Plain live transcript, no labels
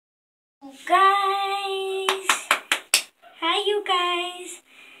guys. Hi you guys.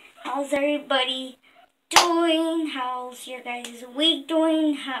 How's everybody doing? How's your guys' week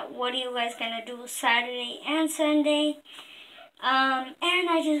doing? What are you guys gonna do Saturday and Sunday? And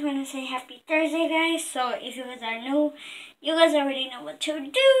I just want to say happy Thursday, guys. So if you guys are new, you guys already know what to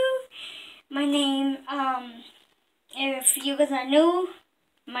do. My name, if you guys are new,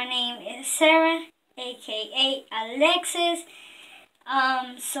 my name is Sarah, aka Alexis.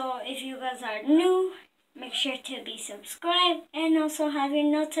 So if you guys are new, make sure to be subscribed and also have your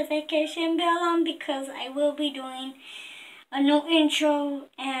notification bell on, because I will be doing a new intro.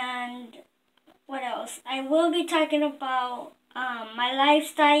 And what else? I will be talking about my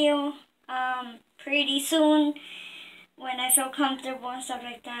lifestyle pretty soon when I feel comfortable and stuff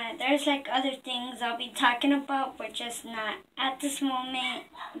like that. There's like other things I'll be talking about, but just not at this moment.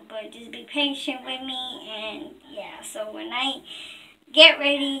 But just be patient with me, and yeah. So when I get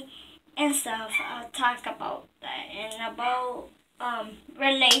ready and stuff, I'll talk about that, and about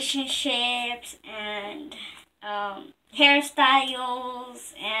relationships and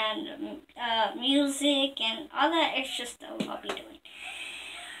hairstyles and music and all that extra stuff I'll be doing.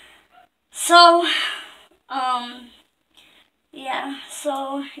 So yeah,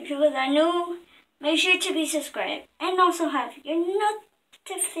 so if you guys are new, make sure to be subscribed and also have your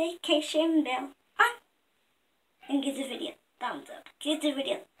notification bell on, and give the video thumbs up. Give the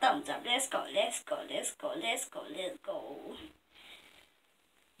video thumbs up. Let's go, let's go, let's go, let's go, let's go.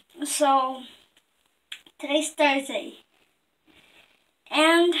 So today's Thursday,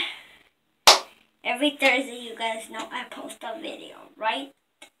 and every Thursday, you guys know I post a video, right?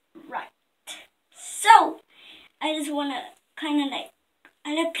 Right. So I just wanna kind of like,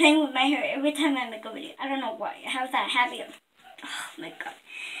 I like playing with my hair every time I make a video. I don't know why. I have that habit of, oh my god.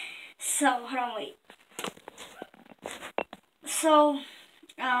 So hold on, wait. So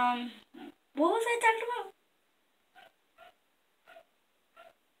what was I talking about?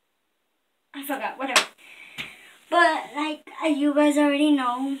 I forgot. Whatever. But like you guys already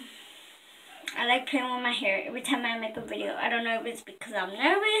know, I like playing with my hair every time I make a video. I don't know if it's because I'm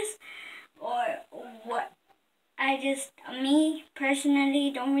nervous or what. Me personally,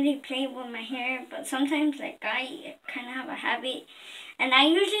 don't really play with my hair, but sometimes like I kind of have a habit, and I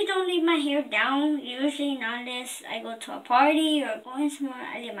usually don't leave my hair down. Usually, not unless I go to a party or going somewhere,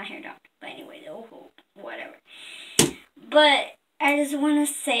 I leave my hair down. But anyway, whatever. But I just want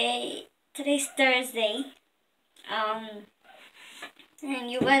to say today's Thursday, and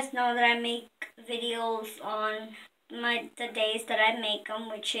you guys know that I make videos on the days that I make them,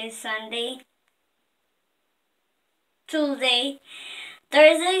 which is Sunday, Tuesday,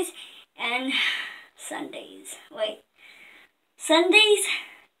 Thursdays, and Sundays. Sundays,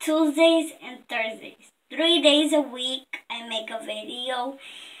 Tuesdays, and Thursdays. 3 days a week I make a video.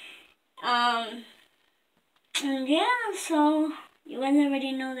 And yeah, so you guys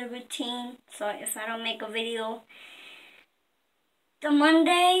already know the routine. So if I don't make a video the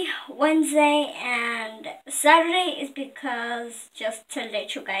Monday, Wednesday, and Saturday, is because just to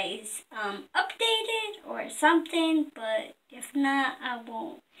let you guys updated or something. But if not, I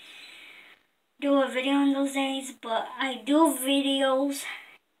won't do a video on those days. But I do videos.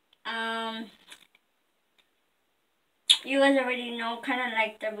 You guys already know kind of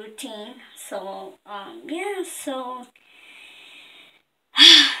like the routine. So yeah, so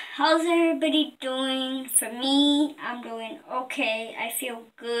how's everybody doing? For me, I'm doing okay. I feel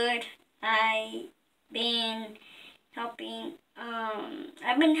good. I've been helping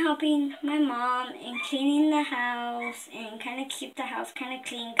my mom in cleaning the house and kind of keep the house kind of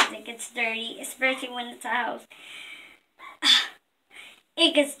clean, because it gets dirty, especially when it's a house.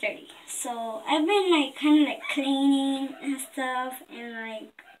 It gets dirty. So I've been like kind of like cleaning and stuff, and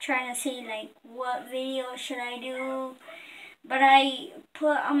like trying to see like what video should I do. But I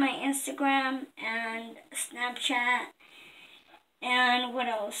put on my Instagram and Snapchat, and what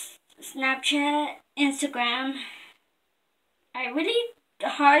else? Snapchat, Instagram. I really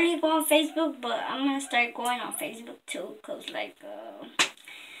hardly go on Facebook, but I'm gonna start going on Facebook too, cause like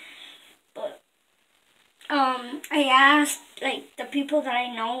I asked like the people that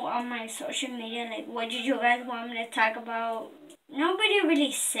I know on my social media, like, what did you guys want me to talk about? Nobody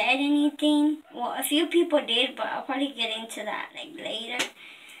really said anything. Well, a few people did, but I'll probably get into that like later.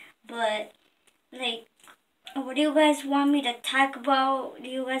 But like, what do you guys want me to talk about? Do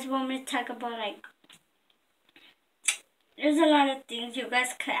you guys want me to talk about like, there's a lot of things you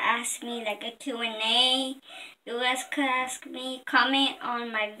guys could ask me, like a Q&A. You guys could ask me, comment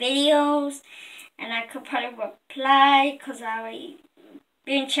on my videos, and I could probably reply, because I already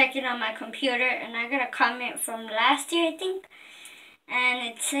been checking on my computer, and I got a comment from last year, I think. And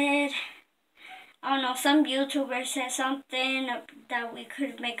it said, don't know, some YouTuber said something that we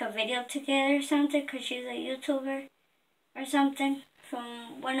could make a video together or something, because she's a YouTuber or something,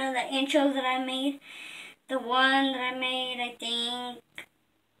 from one of the intros that I made. The one that I made, I think,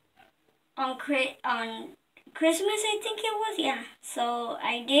 on Christmas, I think it was, yeah. So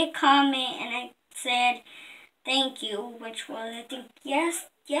I did comment and I said thank you, which was, I think,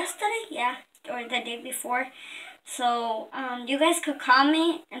 yesterday, yeah, or the day before. So you guys could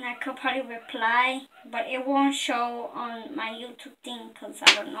comment and I could probably reply, but it won't show on my YouTube thing because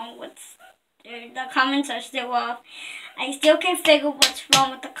I don't know what's, the comments are still off. I still can't figure what's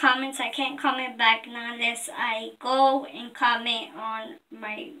wrong with the comments. I can't comment back now unless I go and comment on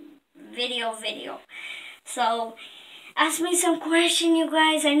my video. So ask me some question, you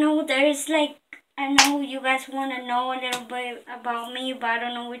guys. I know there's like, I know you guys want to know a little bit about me, but I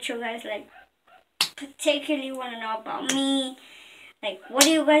don't know what you guys like particularly want to know about me. Like, what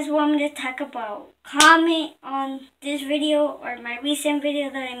do you guys want me to talk about? Comment on this video or my recent video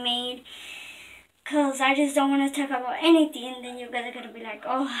that I made, because I just don't want to talk about anything, and then you guys are going to be like,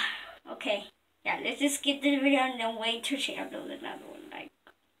 oh, okay, yeah, let's just skip this video and then wait till she uploads another one.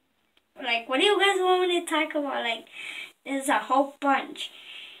 Like, what do you guys want me to talk about? Like, there's a whole bunch.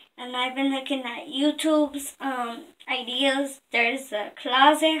 And I've been looking at YouTube's ideas. There's a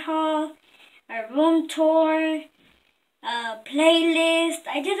closet haul, a room tour, a playlist.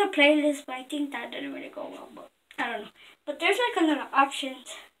 I did a playlist, but I think that didn't really go well. But I don't know. But there's like a lot of options.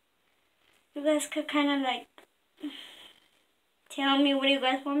 You guys could kind of like tell me what you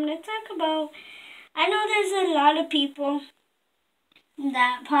guys want me to talk about. I know there's a lot of people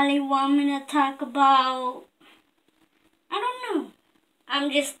that probably want me to talk about, I don't know. I'm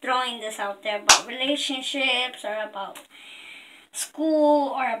just throwing this out there about relationships or about school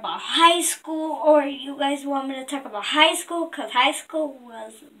or about high school, or you guys want me to talk about high school because high school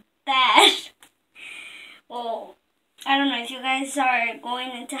was bad. Well, I don't know if you guys are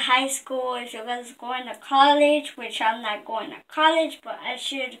going into high school, if you guys are going to college, which I'm not going to college, but I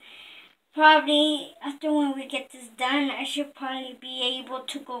should probably, after when we get this done, I should probably be able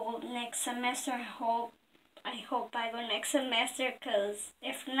to go next semester. I hope I go next semester, because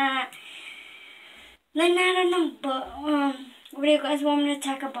if not, then I don't know. But what do you guys want me to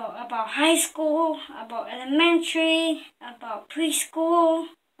talk about? About high school, about elementary, about preschool?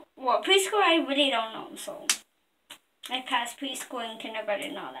 Well, preschool I really don't know, so I passed preschool and kindergarten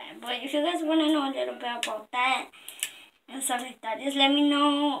and all that. But if you guys want to know a little bit about that and stuff like that, just let me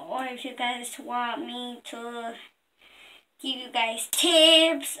know. Or if you guys want me to give you guys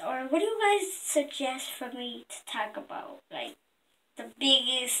tips, or what do you guys suggest for me to talk about? Like the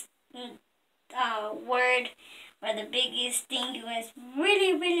biggest word or the biggest thing you guys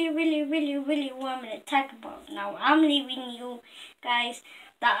really want me to talk about. Now I'm leaving you guys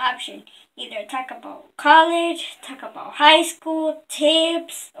the option. Either talk about college, talk about high school,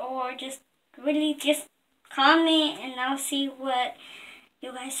 tips, or just really just comment and I'll see what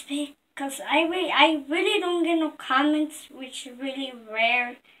you guys pick. Because I really don't get no comments, which is really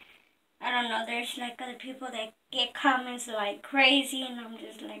rare. I don't know, there's like other people that get comments like crazy, and I'm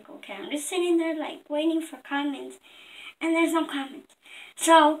just like, okay, I'm just sitting there like waiting for comments, and there's no comments.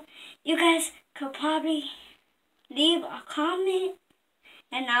 So, you guys could probably leave a comment,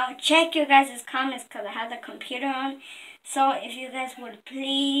 and I'll check your guys' comments because I have the computer on. So, if you guys would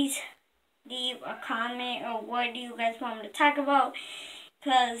please leave a comment, or what do you guys want me to talk about,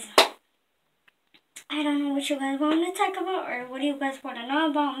 because I don't know what you guys want me to talk about, or what do you guys want to know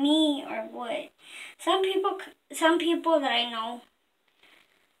about me, or what. Some people that I know,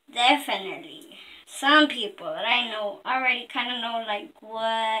 definitely, some people that I know already kind of know like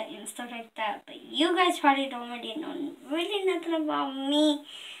what and stuff like that. But you guys probably don't really know really nothing about me,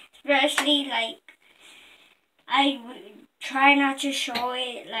 especially like I try not to show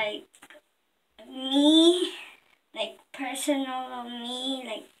it like me, like personal of me,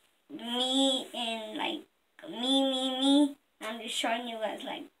 like me and like me. I'm just showing you guys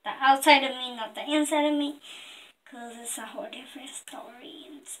like the outside of me, not the inside of me, because it's a whole different story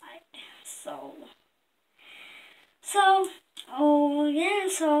inside. Oh yeah,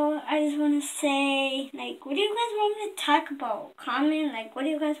 so I just want to say, like, what do you guys want me to talk about? Comment, like, what do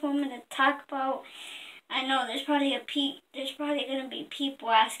you guys want me to talk about? I know there's probably gonna be people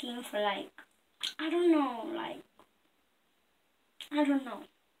asking for like, I don't know,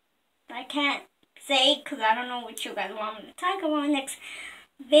 I can't say because I don't know what you guys want me to talk about next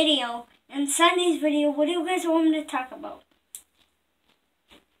video. And Sunday's video, what do you guys want me to talk about?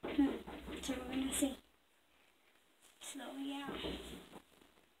 So we're gonna see. So yeah.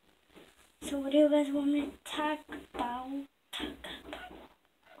 So what do you guys want me to talk about?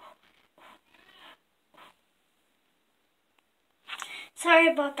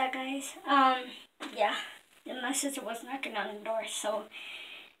 Sorry about that, guys. Yeah, my sister was knocking on the door, so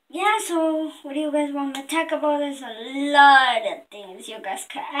yeah. So what do you guys want me to talk about? There's a lot of things you guys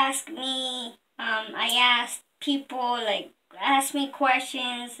could ask me. I asked people ask me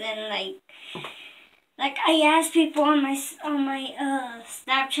questions and like I asked people on my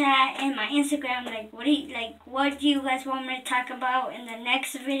Snapchat and my Instagram what do you guys want me to talk about in the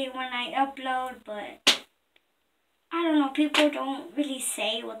next video when I upload, but I don't know, people don't really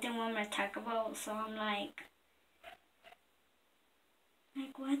say what they want me to talk about, so I'm like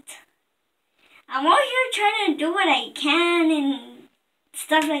what? I'm out here trying to do what I can and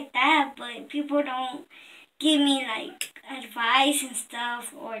stuff like that, but people don't give me advice and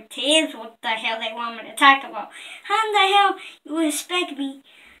stuff or tips what the hell they want me to talk about. How in the hell you expect me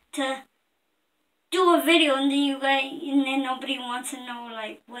to do a video and then nobody wants to know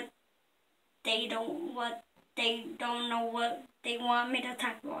what they don't know what they want me to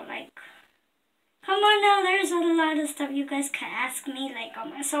talk about? Come on now, there's a lot of stuff you guys can ask me on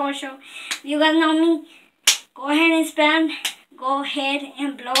my social. If you guys know me, go ahead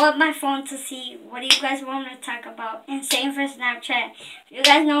and blow up my phone to see what you guys want me to talk about. And same for Snapchat. If you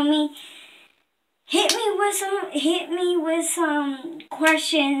guys know me, hit me with some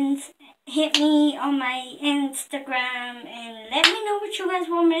questions. Hit me on my Instagram and let me know what you guys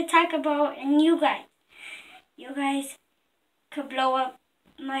want me to talk about. And you guys could blow up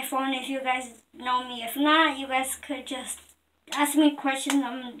my phone if you guys know me. If not, you guys could just ask me questions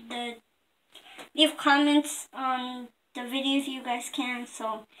on leave comments on the video if you guys can.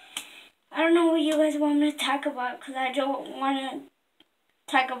 So I don't know what you guys want me to talk about, because I don't want to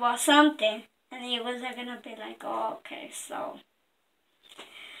talk about something and then you guys are gonna be like, oh, okay. So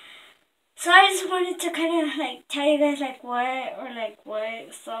I just wanted to kind of tell you guys what.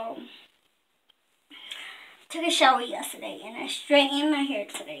 So took a shower yesterday and I straightened my hair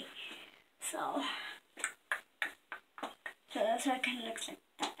today. So that's what it kind of looks like.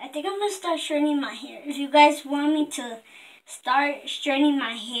 I think I'm gonna start straightening my hair. If you guys want me to start straightening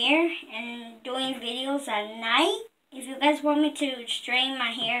my hair and doing videos at night, if you guys want me to straighten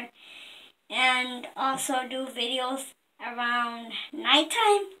my hair and also do videos around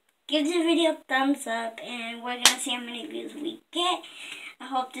nighttime, give this video a thumbs up and we're gonna see how many views we get. I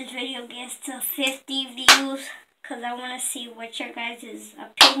hope this video gets to 50 views because I want to see what your guys'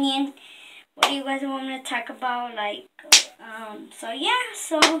 opinion. What do you guys want me to talk about? So yeah,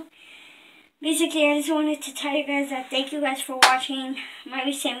 so basically I just wanted to tell you guys that thank you guys for watching my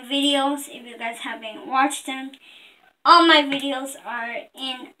recent videos. If you guys haven't watched them, all my videos are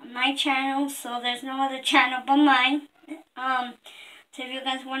in my channel, so there's no other channel but mine. So if you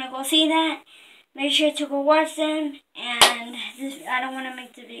guys want to go see that, make sure to go watch them. And I don't want to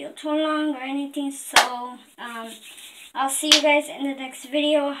make the video too long or anything, so I'll see you guys in the next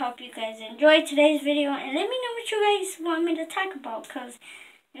video. Hope you guys enjoyed today's video, and let me know what you guys want me to talk about, because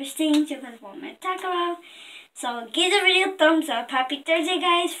there's things you guys want me to talk about. So give the video a thumbs up. Happy Thursday,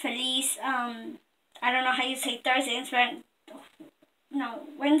 guys. Feliz, I don't know how you say Thursday in Spanish. No,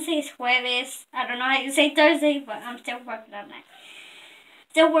 Wednesday is jueves. I don't know how you say Thursday, but I'm still working on that.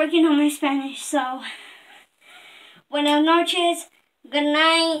 Still working on my Spanish. So buenas noches, good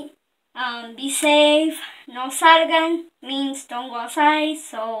night, be safe, no salgan means don't go outside.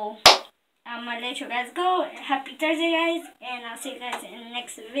 So I'm gonna let you guys go. Happy Thursday, guys, and I'll see you guys in the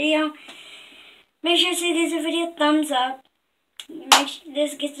next video. Make sure to give this video a thumbs up.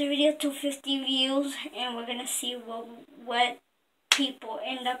 Let's get the video to 50 views and we're gonna see what people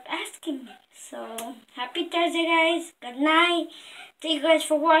end up asking me. So happy Thursday, guys, good night. Thank you guys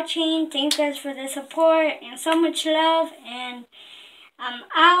for watching. Thank you guys for the support and so much love. And I'm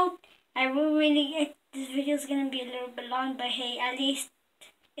out. I really this video is gonna be a little bit long, but hey, at least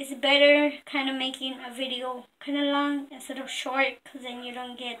it's better kind of making a video kind of long instead of short, because then you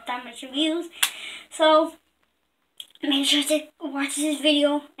don't get that much views. So make sure to watch this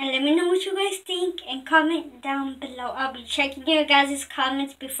video and let me know what you guys think and comment down below. I'll be checking your guys'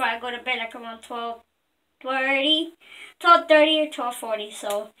 comments before I go to bed, around 12:30 or 12:40.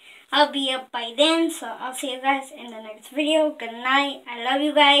 So I'll be up by then. So I'll see you guys in the next video. Good night. I love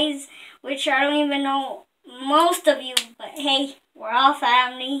you guys, which I don't even know most of you, but hey, we're all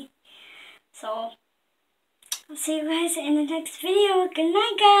family. So I'll see you guys in the next video. Good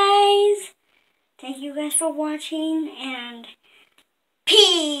night, guys. Thank you guys for watching and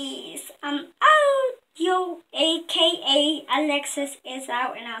peace. I'm out. Yo, aka Alexis is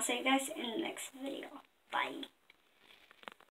out, and I'll see you guys in the next video. Bye.